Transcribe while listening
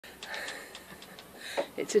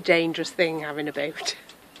It's a dangerous thing having a boat.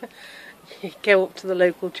 You go up to the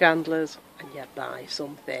local chandlers and you buy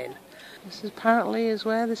something. This apparently is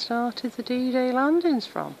where they started the D-Day landings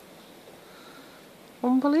from.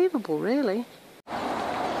 Unbelievable, really.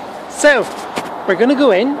 So, we're going to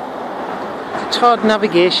go in to Todd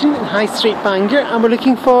Navigation in High Street, Bangor, and we're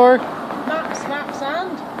looking for... Maps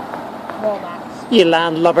and... more maps. You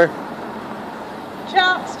landlubber.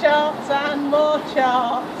 Charts and more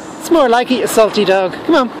charts. It's more like it, you salty dog.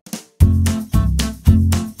 Come on.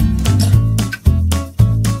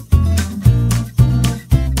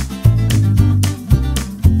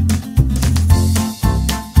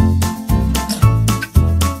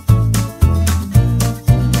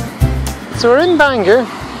 So we're in Bangor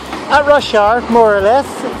at rush hour, more or less.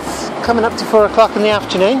 It's coming up to 4 o'clock in the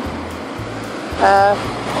afternoon.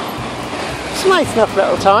 It's a nice enough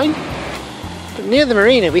little town. But near the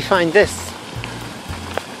marina we find this.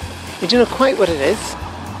 We don't know quite what it is.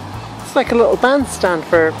 It's like a little bandstand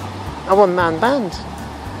for a one-man band.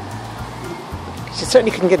 You certainly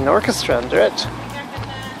couldn't get an orchestra under it.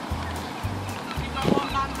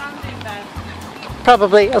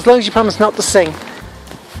 Probably, as long as you promise not to sing.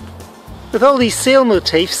 With all these sail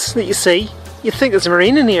motifs that you see, you'd think there's a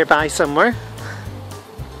marina nearby somewhere.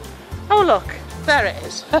 Oh look, there it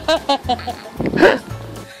is.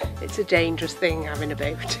 It's a dangerous thing having a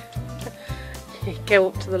boat. You go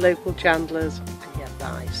up to the local chandlers and you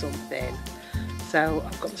buy something. So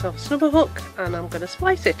I've got myself a snubber hook and I'm going to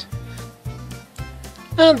splice it.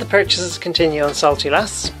 And the purchases continue on Salty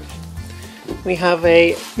Lass. We have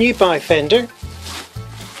a new bow fender,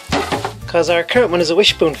 because our current one is a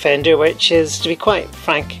wishbone fender, which is, to be quite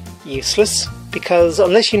frank, useless, because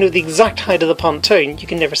unless you know the exact height of the pontoon you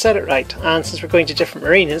can never set it right, and since we're going to different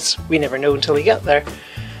marinas we never know until we get there.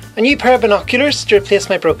 A new pair of binoculars to replace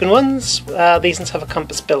my broken ones. These ones have a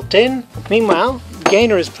compass built in. Meanwhile,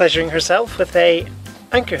 Gaynor is pleasuring herself with a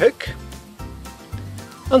anchor hook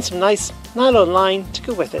and some nice nylon line to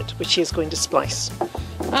go with it, which she is going to splice.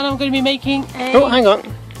 And I'm going to be making a... Oh, hang on.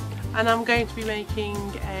 And I'm going to be making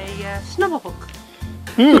a snubber hook.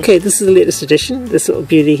 Okay, this is the latest addition. This little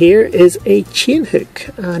beauty here is a chain hook,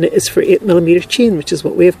 and it is for 8mm chain, which is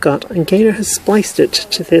what we've got. And Gaynor has spliced it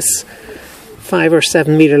to this 5 or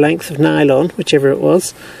 7 metre length of nylon, whichever it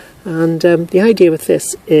was. And the idea with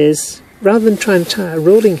this is, rather than trying to tie a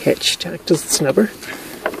rolling hitch to act as the snubber,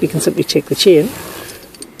 we can simply take the chain.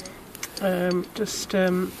 Just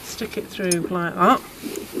stick it through like that.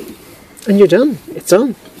 And you're done. It's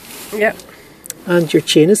on. Yep. And your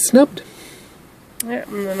chain is snubbed. Yep,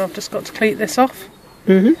 and then I've just got to cleat this off.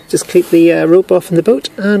 Just cleat the rope off in the boat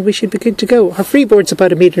and we should be good to go. Our freeboard's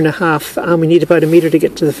about 1.5 metres and we need about 1 metre to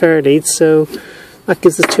get to the fair lead, so that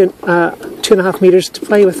gives us 2.5 metres to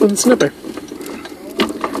play with on the snubber.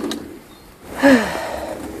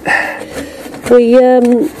 We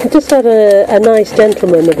just had a nice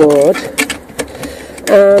gentleman aboard,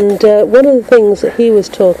 and one of the things that he was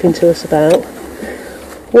talking to us about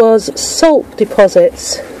was salt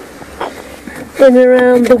deposits in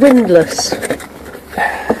around the windlass.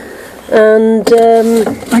 And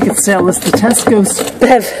I could sell this to Tesco's.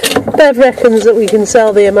 Bev reckons that we can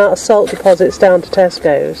sell the amount of salt deposits down to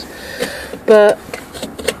Tesco's. But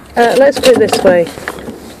let's put it this way.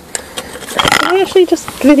 Can we actually just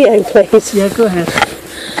video, please? Yeah, go ahead.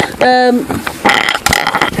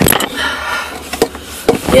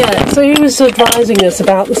 Yeah, so he was advising us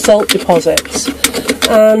about the salt deposits,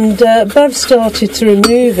 and Bev started to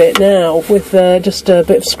remove it now with just a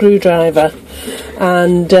bit of screwdriver,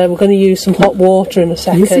 and we're going to use some hot water in a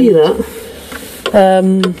second. You see that?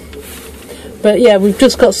 But yeah, we've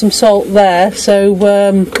just got some salt there, so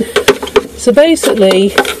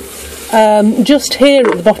basically just here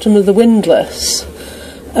at the bottom of the windlass,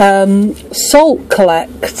 salt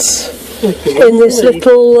collects in this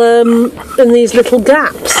little in these little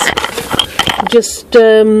gaps just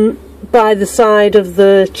by the side of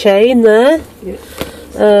the chain there.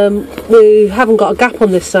 We haven't got a gap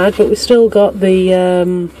on this side, but we've still got the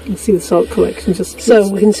you can see the salt collection just so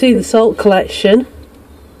we can see the salt collection.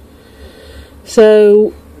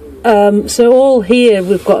 So all here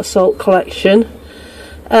we've got a salt collection.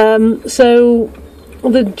 So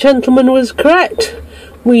the gentleman was correct.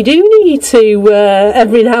 We do need to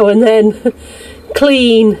every now and then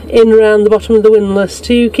clean in around the bottom of the windlass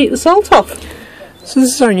to keep the salt off. So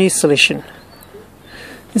this is our new solution.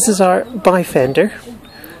 This is our bifender,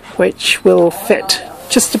 which will fit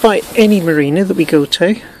just about any marina that we go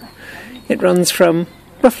to. It runs from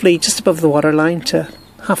roughly just above the waterline to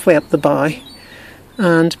halfway up the bow,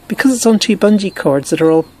 and because it's on 2 bungee cords that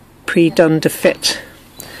are all pre-done to fit,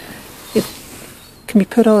 it can be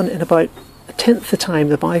put on in about a 1/10 the time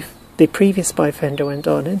the previous bifender went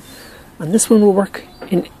on in, and this one will work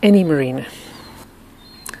in any marina.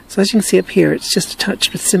 So as you can see up here, it's just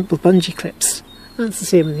attached with simple bungee clips. That's the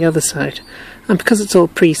same on the other side, and because it's all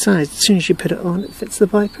pre-sized, as soon as you put it on, it fits the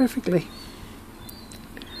buy perfectly.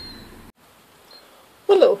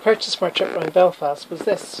 One little purchase from our trip around Belfast was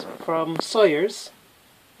this from Sawyer's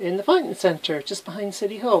in the Fountain Centre, just behind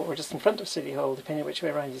City Hall, or just in front of City Hall, depending which way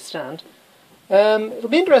around you stand. It'll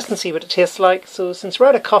be interesting to see what it tastes like, so since we're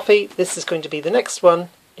out of coffee, this is going to be the next one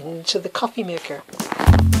into the coffee maker.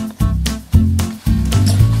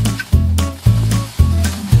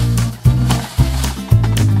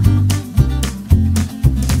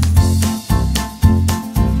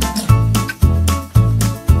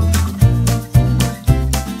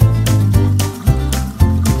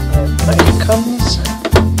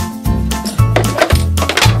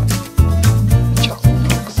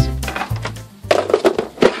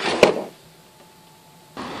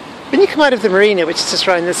 When you come out of the marina, which is just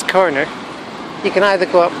around this corner, you can either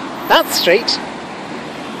go up that street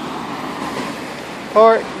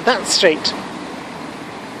or that street.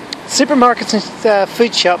 Supermarkets and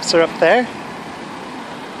food shops are up there.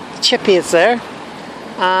 The chippy is there,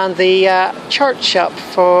 and the chart shop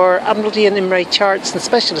for Admiralty and Imray charts and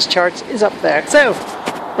specialist charts is up there. So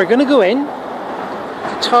we're going to go in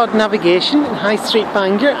to Todd Navigation in High Street,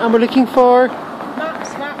 Bangor, and we're looking for Maps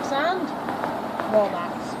and more maps.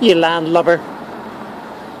 You landlubber.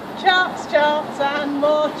 Charts and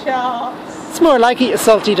more charts. It's more like it, you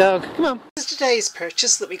salty dog. Come on. This is today's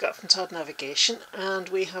purchase that we got from Todd Navigation, and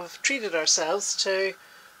we have treated ourselves to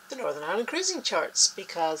the Northern Ireland cruising charts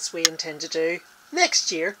because we intend to do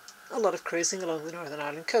next year a lot of cruising along the Northern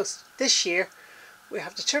Ireland coast. This year we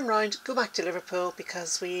have to turn around, go back to Liverpool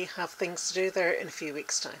because we have things to do there in a few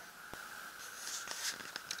weeks' time.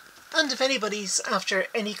 And if anybody's after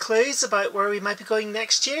any clues about where we might be going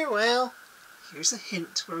next year, well, here's a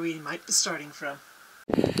hint where we might be starting from.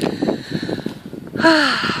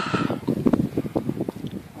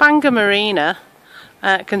 Bangor Marina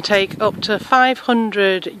can take up to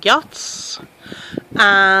 500 yachts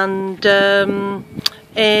and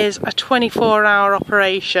is a 24-hour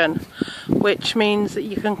operation, which means that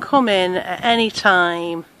you can come in at any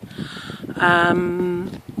time.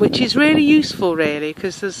 Which is really useful, really,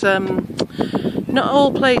 because there's not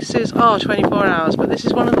all places are 24 hours, but this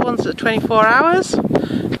is one of the ones that are 24 hours.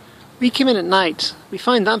 We came in at night. We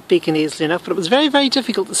found that beacon easily enough, but it was very, very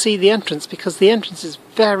difficult to see the entrance because the entrance is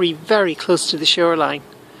very, very close to the shoreline.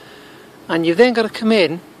 And you've then got to come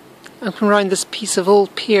in and come around this piece of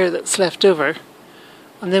old pier that's left over.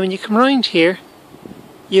 And then when you come around here,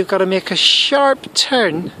 you've got to make a sharp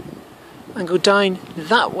turn and go down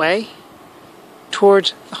that way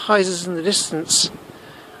toward the houses in the distance,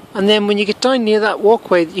 and then when you get down near that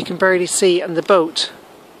walkway that you can barely see and the boat,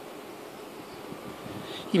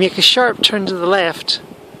 you make a sharp turn to the left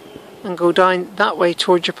and go down that way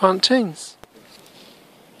toward your pontoons.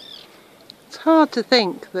 It's hard to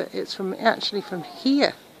think that it's actually from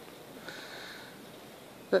here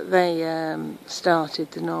that they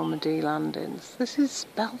started the Normandy landings. This is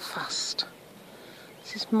Belfast.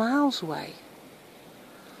 This is miles away,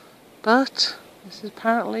 but this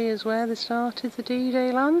apparently is where they started the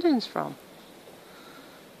D-Day landings from.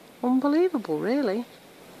 Unbelievable, really.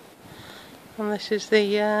 And this is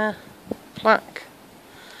the plaque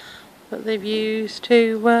that they've used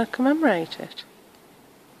to commemorate it.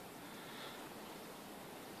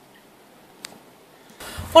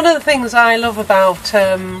 One of the things I love about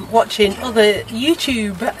watching other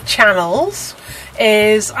YouTube channels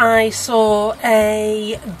is I saw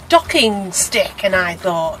a docking stick and I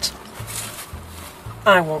thought,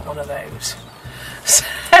 I want one of those. So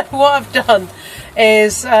what I've done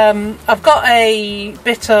is I've got a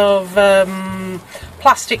bit of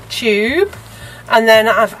plastic tube, and then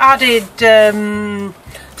I've added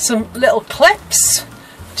some little clips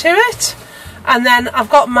to it, and then I've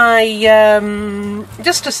got my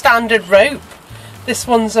just a standard rope. This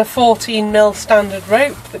one's a 14mm standard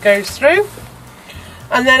rope that goes through,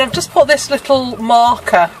 and then I've just put this little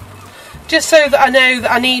marker just so that I know that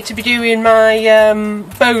I need to be doing my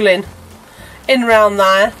bowling in around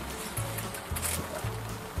there.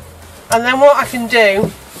 And then what I can do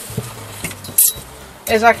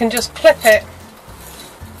is I can just clip it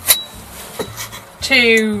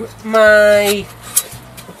to my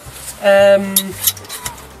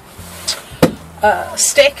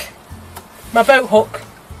stick, my boat hook,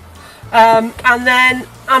 and then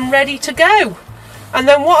I'm ready to go. And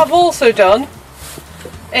then what I've also done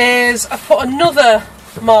is I've put another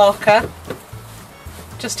marker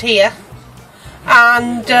just here,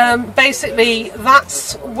 and basically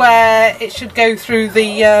that's where it should go through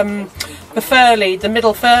the fur lead, the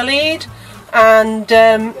middle fur lead, and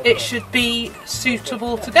it should be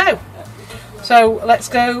suitable to go. So let's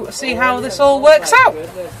go see how this all works out.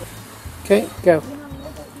 Okay, go.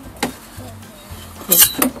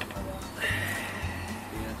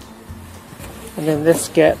 And then this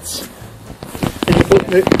gets,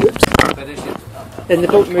 then the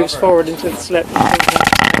boat moves forward into the slip,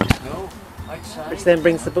 which then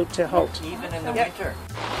brings the boat to a halt. Even in the winter.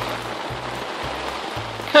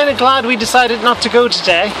 Kind of glad we decided not to go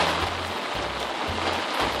today.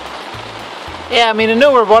 Yeah, I mean, I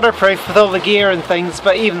know we're waterproof with all the gear and things,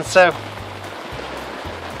 but even so.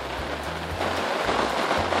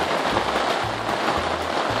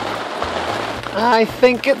 I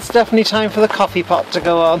think it's definitely time for the coffee pot to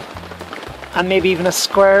go on. And maybe even a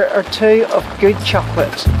square or two of good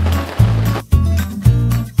chocolate.